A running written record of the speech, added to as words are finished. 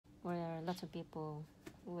lots of people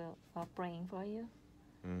will are praying for you.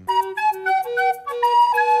 Mm.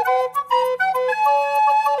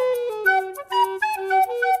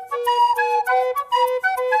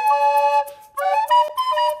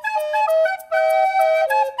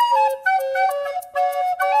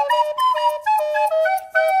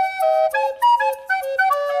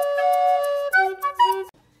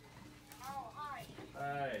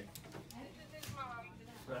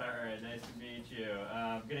 Alright, nice to meet you.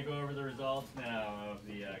 I'm going to go over the results now of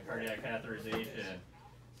the cardiac catheterization.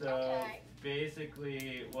 So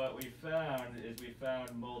basically what we found is we found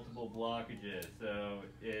multiple blockages, so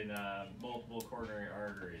in multiple coronary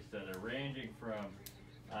arteries. So they're ranging from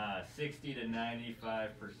 60 to 95%.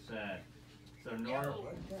 So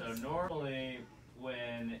normally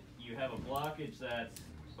when you have a blockage that's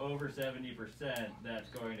over 70%, that's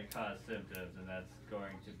going to cause symptoms, and that's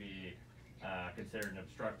going to be considered an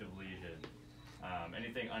obstructive lesion.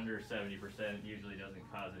 Anything under 70% usually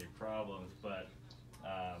doesn't cause any problems, but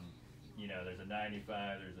you know, there's a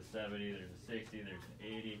 95, there's a 70, there's a 60, there's an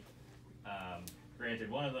 80. Granted,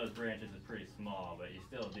 one of those branches is pretty small, but you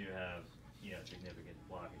still do have, you know, significant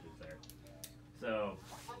blockages there. So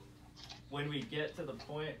when we get to the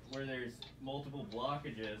point where there's multiple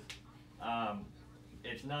blockages,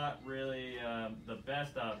 it's not really the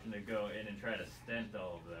best option to go in and try to stent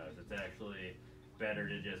all of those. It's actually better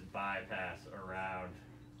to just bypass around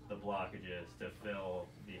the blockages to fill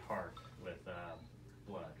the heart with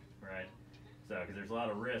blood, right? So, because there's a lot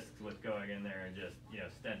of risks with going in there and just, you know,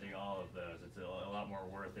 stenting all of those. It's a lot more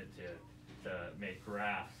worth it to make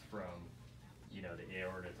grafts from, you know, the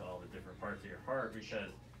aorta to all the different parts of your heart,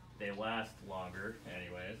 because they last longer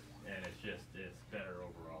anyways, and it's better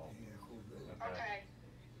overall. Okay.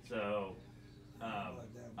 So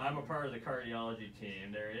I'm a part of the cardiology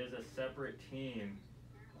team. There is a separate team,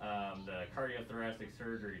 the cardiothoracic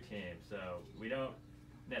surgery team. So we don't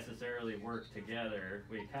necessarily work together.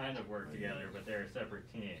 We kind of work together, but they're a separate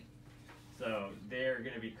team. So they're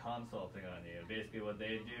going to be consulting on you. Basically what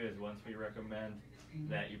they do is, once we recommend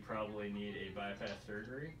that you probably need a bypass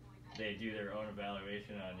surgery, they do their own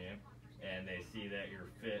evaluation on you, and they see that you're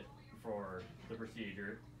fit for the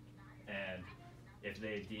procedure. And if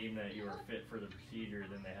they deem that you are fit for the procedure,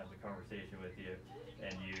 then they have the conversation with you,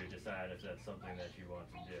 and you decide if that's something that you want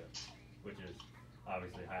to do, which is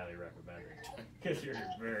obviously highly recommended because you're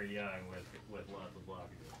very young with lots of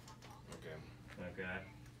blockages. Okay. Okay.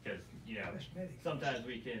 Because, you know, sometimes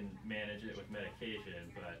we can manage it with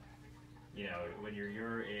medication, but, you know, when you're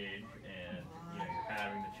your age and, you know, you're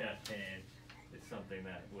having the chest pain, it's something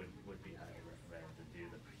that would be highly recommended to do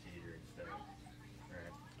the procedure instead.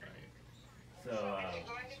 Right. So, is it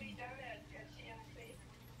going to be done at CMC?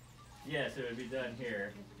 Yes, it would be done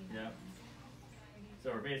here. Yeah.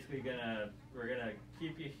 So we're basically gonna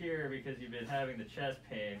keep you here because you've been having the chest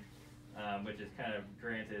pain, which is kind of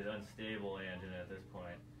granted unstable angina at this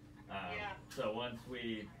point. So once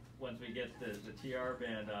we get the TR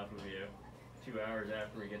band off of you, 2 hours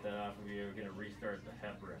after we get that off of you, we're gonna restart the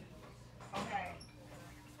heparin. Okay.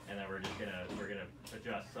 And then we're gonna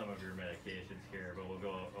adjust some of your medications here, but we'll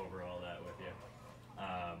go over all that with you.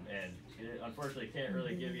 And unfortunately, can't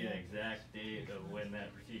really give you an exact date of when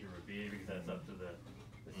that procedure would be, because that's up to the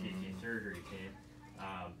CT surgery team.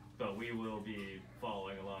 But we will be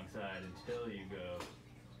following alongside until you go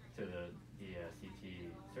to the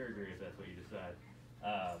CT surgery, if that's what you decide.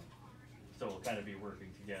 So we'll kind of be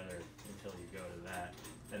working together until you go to that,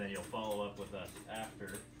 and then you'll follow up with us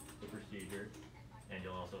after the procedure, and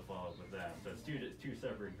you'll also follow up with that. So it's two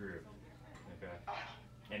separate groups, okay?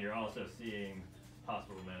 And you're also seeing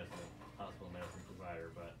hospital medicine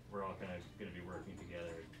provider, but we're all kind of going to be working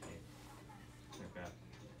together as a team. Okay.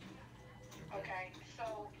 Okay,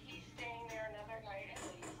 so he's staying there another night at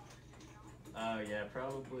least. Yeah,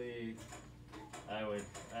 probably. I would,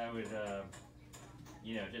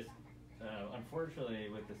 you know, just unfortunately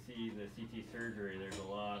with the CT surgery, there's a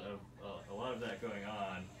lot of that going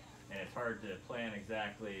on, and it's hard to plan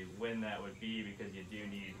exactly when that would be, because you do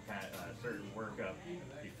need kind of a certain workup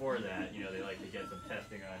before that. You know, they like to get some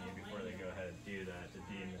testing on you before they go ahead and do that to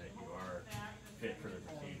deem that you are fit for the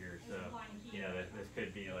procedure. So, you know, this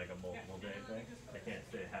could be like a multiple day thing. I can't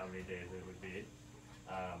say how many days it would be.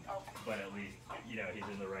 But at least, you know, he's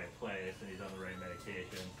in the right place and he's on the right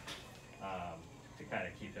medication to kind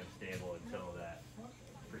of keep him stable until that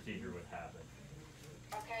procedure would happen.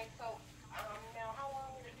 Okay, so now how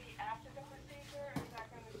long would it be after the procedure? Is that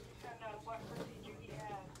going to depend on what procedure he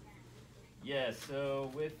has? Yeah,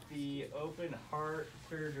 so with the open heart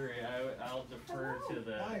surgery, I'll defer to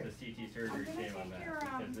the CT surgery team on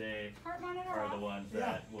that because they are the ones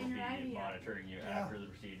that will be monitoring you after the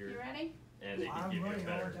procedure. You ready? And they can give you a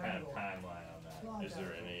better kind of timeline on that. Is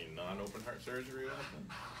there any non-open heart surgery often?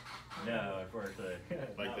 No, unfortunately.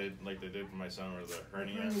 Like they did for my son with the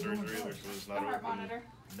hernia surgery, which was not Heart open. monitor.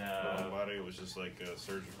 No. Body, it was just like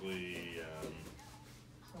surgically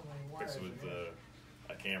fixed with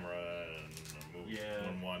a camera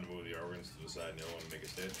and one wanted to move the organs to the side and the other one to make a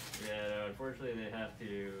stitch. Yeah, no, unfortunately they have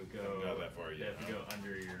to go. Not that far yet. They have to go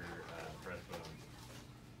under your breastbone.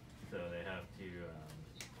 So they have to.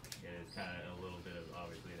 It's kind of a little bit of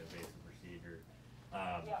obviously an invasive procedure,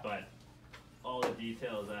 but all the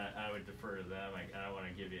details I would defer to them. I don't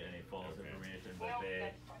want to give you any false information, but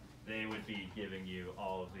they would be giving you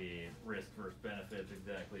all of the risk versus benefits,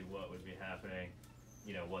 exactly what would be happening,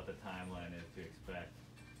 you know, what the timeline is to expect,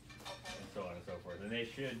 and so on and so forth. And they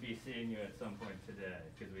should be seeing you at some point today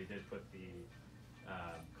because we did put the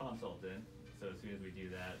consult in. So as soon as we do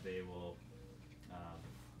that, they will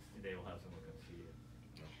have someone come see you.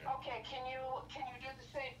 Okay, can you do the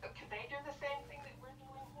same, can they do the same thing that we're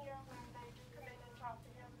doing here when they do come in and talk to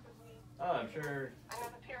him? Oh, I'm sure. I know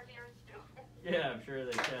the peer ears do. Yeah, I'm sure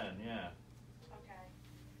they can, yeah. Okay,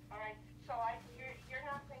 all right, so you're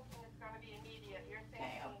not thinking it's gonna be immediate, you're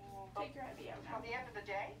thinking. Take your IV out now. Till the end of the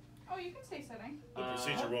day? Oh, you can stay sitting. The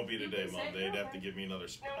procedure won't be You today, can Mom. sit. They'd have to give me another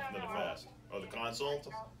fast. Oh, the consult?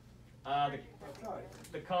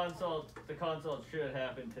 The consult should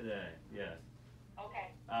happen today, yes.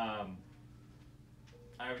 Okay. I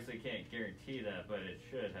obviously can't guarantee that, but it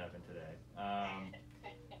should happen today.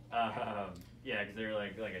 Yeah, because they're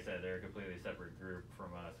like I said, they're a completely separate group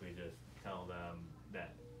from us. We just tell them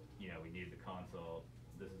that, you know, we need the consult.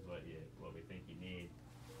 This is what we think you need,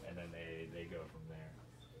 and then they go from there.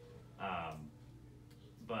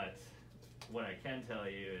 But what I can tell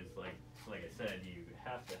you is like I said, you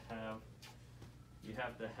have to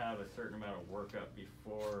have a certain amount of workup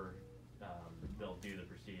before they'll do the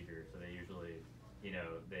procedure. So they usually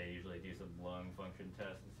do some lung function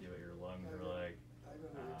tests and see what your lungs are like.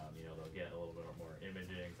 You know, they'll get a little bit more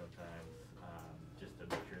imaging sometimes, just to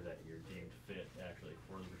make sure that you're deemed fit actually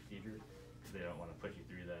for the procedure. Because they don't want to put you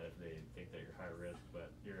through that if they think that you're high risk. But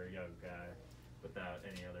you're a young guy without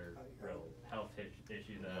any other real health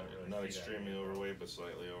issues. I don't really Not see extremely that. overweight, but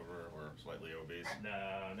slightly over or slightly obese.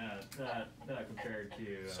 No, not compared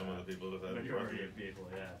to Some of the people that have had majority of people.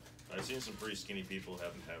 Yeah. I've seen some pretty skinny people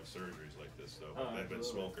having to have surgeries like this though. Oh, They've been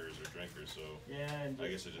absolutely. smokers or drinkers, so Yeah, and I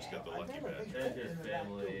guess I just got the lucky bag. and just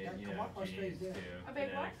family, you know, genes too. A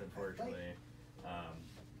big what? Genetics, unfortunately,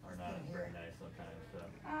 are not very nice sometimes. So.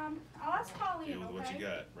 I'll ask Colleen, Deal with what you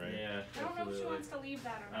okay? got, right? Yeah, I don't know if she absolutely. wants to leave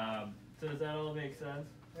that or not. So does that all make sense?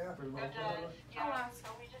 Yeah. For the It most part? does, I'll yeah, ask. so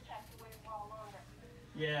we just have to wait a while longer.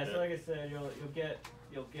 Yeah, so like I said, you'll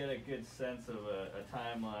get a good sense of a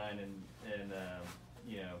timeline and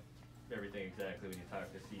you know, everything exactly when you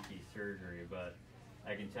talk to CT surgery, but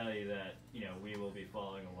I can tell you that, you know, we will be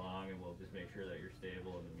following along and we'll just make sure that you're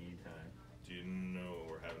stable in the meantime. Do you know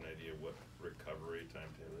or have an idea what recovery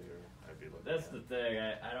timetable I'd be looking That's at? the thing,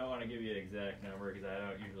 I don't want to give you an exact number because I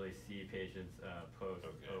don't usually see patients post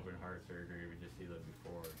open heart surgery, we just see them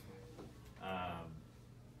before.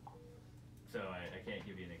 So I can't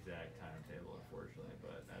give you an exact timetable unfortunately,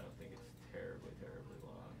 but I don't think it's terribly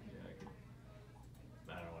long. Yeah,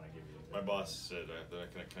 I don't want to give you an exact My boss said,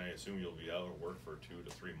 can I assume you'll be out of work for 2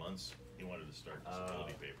 to 3 months? He wanted to start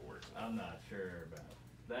disability paperwork. I'm not sure about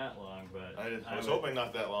that long, but I was hoping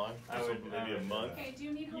not that long. I would Maybe a month. Okay, do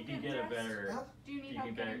you need help You can getting get a dressed? better Do you need you help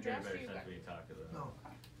can getting get a dressed? better Or you sense got- when you talk to them. No.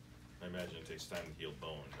 I imagine it takes time to heal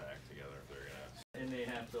bone back together if they're gonna. And they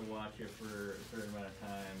have to watch you for a certain amount of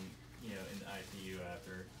time, you know, in the ICU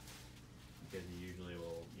after, because you usually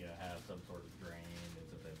will, you know, have some sort of drain, and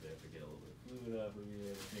sometimes they have to get a little bit of fluid up of you.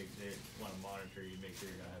 They want to monitor you, make sure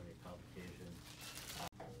you're not having any complications.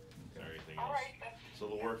 Is there anything All else? right, that's. So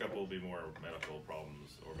the workup will be more medical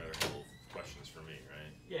problems or medical questions for me, right?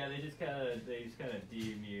 Yeah, they just kind of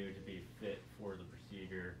deem you to be fit for the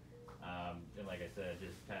procedure, and like I said,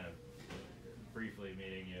 just kind of briefly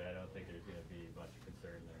meeting you. I don't think there's going to be much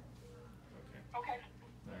concern there. Okay. Okay,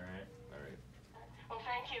 All right. All right. well,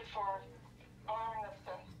 thank you for allowing us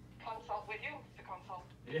to consult with you, to consult.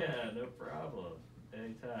 Yeah, no problem.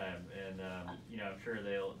 Anytime. And you know, I'm sure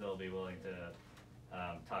they'll be willing to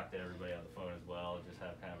talk to everybody on the phone as well, and just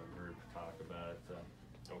have kind of a group talk about it. So.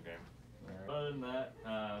 Okay. Right. Other than that,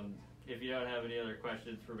 if you don't have any other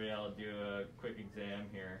questions for me, I'll do a quick exam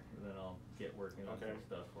here, and then I'll get working on Okay. some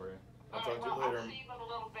stuff for you. I'll talk to you Well, later. I'll see you in a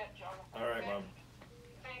little bit, Jonathan. All right, Mom.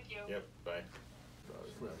 Thank you. Yep, bye.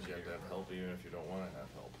 Sometimes you have to have help even if you don't want to have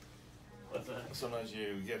help. What's that? Sometimes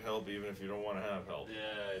you get help even if you don't want to have help. Yeah,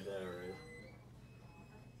 I know, right?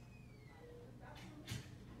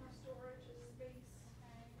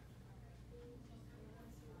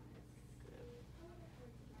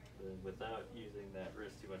 Without using that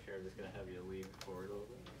wrist too much here, I'm just going to have you lean forward a little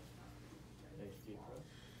bit. Nice deep breath.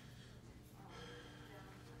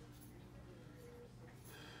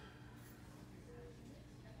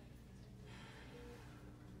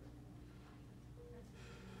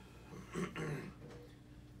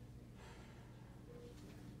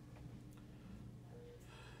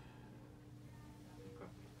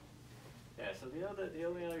 Yeah, so the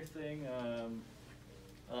only other thing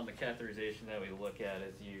on the catheterization that we look at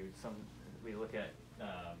is we look at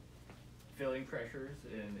filling pressures,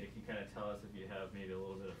 and it can kind of tell us if you have maybe a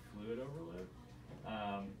little bit of fluid overload.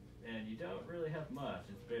 And you don't really have much.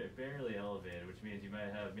 It's barely elevated, which means you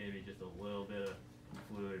might have maybe just a little bit of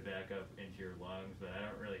fluid back up into your lungs, but I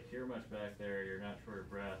don't really hear much back there. You're not short of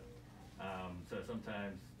breath. So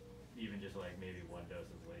sometimes even just like maybe one dose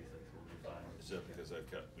of Lasix will be fine. Is that because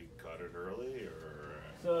we caught it early, or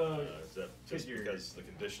is that just because the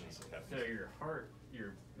conditions have happened? So your heart,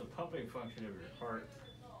 the pumping function of your heart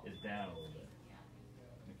is down a little bit.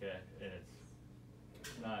 Okay, and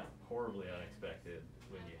it's not horribly unexpected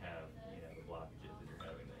when you have the blockages that you're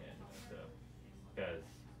having in the engine. So because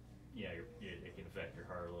it can affect your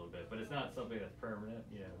heart a little bit, but it's not something that's permanent.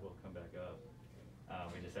 It will come back up.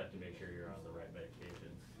 We just have to make sure you're on the right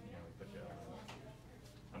medications. We put you on.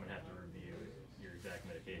 I'm gonna have to review your exact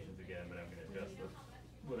medications again, but I'm gonna adjust this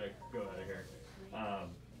when I go out of here.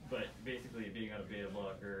 But basically, being on a beta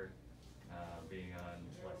blocker, being on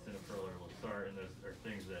lisinopril or Losart, and those are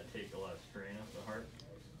things that take a lot of strain off the heart.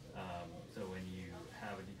 So when you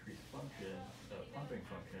have a decreased pumping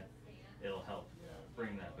function, it'll help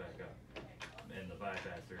bring that back up. And the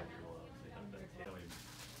bypass surgery will obviously help that too. We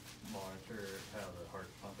monitor how the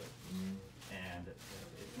heart's pumping, and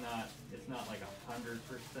it's not like 100%.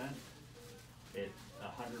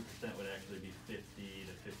 100% would actually be 50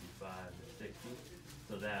 to 55 to 60.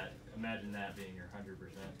 So imagine that being your 100%,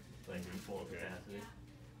 like your full capacity.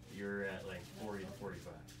 You're at like 40 to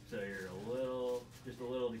 45. So you're just a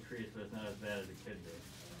little decreased, but it's not as bad as it could be.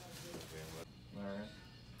 All right.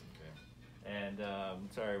 Okay. And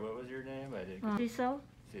sorry, what was your name? I didn't. Cecil?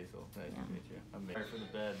 Cecil, nice to meet you. I'm sorry for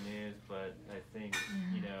the bad news, but I think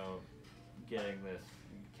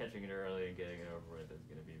catching it early and getting it over with is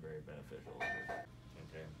going to be very beneficial.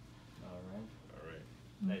 Okay. All right. All right.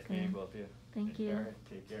 Nice meeting both of you. Thank you. All right.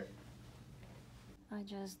 Take care. I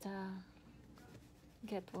just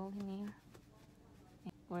get well in here,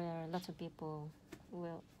 where lots of people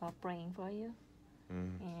are praying for you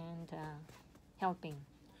and helping.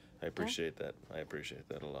 I appreciate that. I appreciate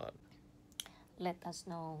that a lot. Let us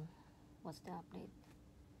know what's the update.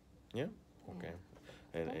 Yeah. Okay.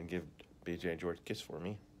 And give BJ and George a kiss for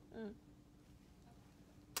me.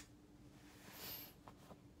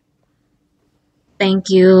 Thank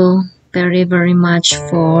you very, very much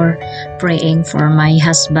for praying for my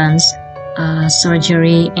husband's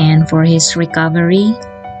surgery and for his recovery.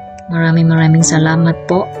 Maraming salamat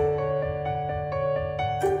po.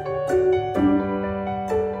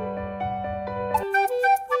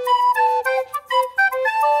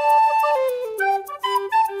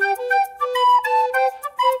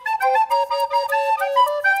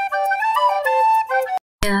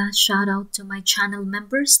 Shout out to my channel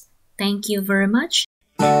members. Thank you very much.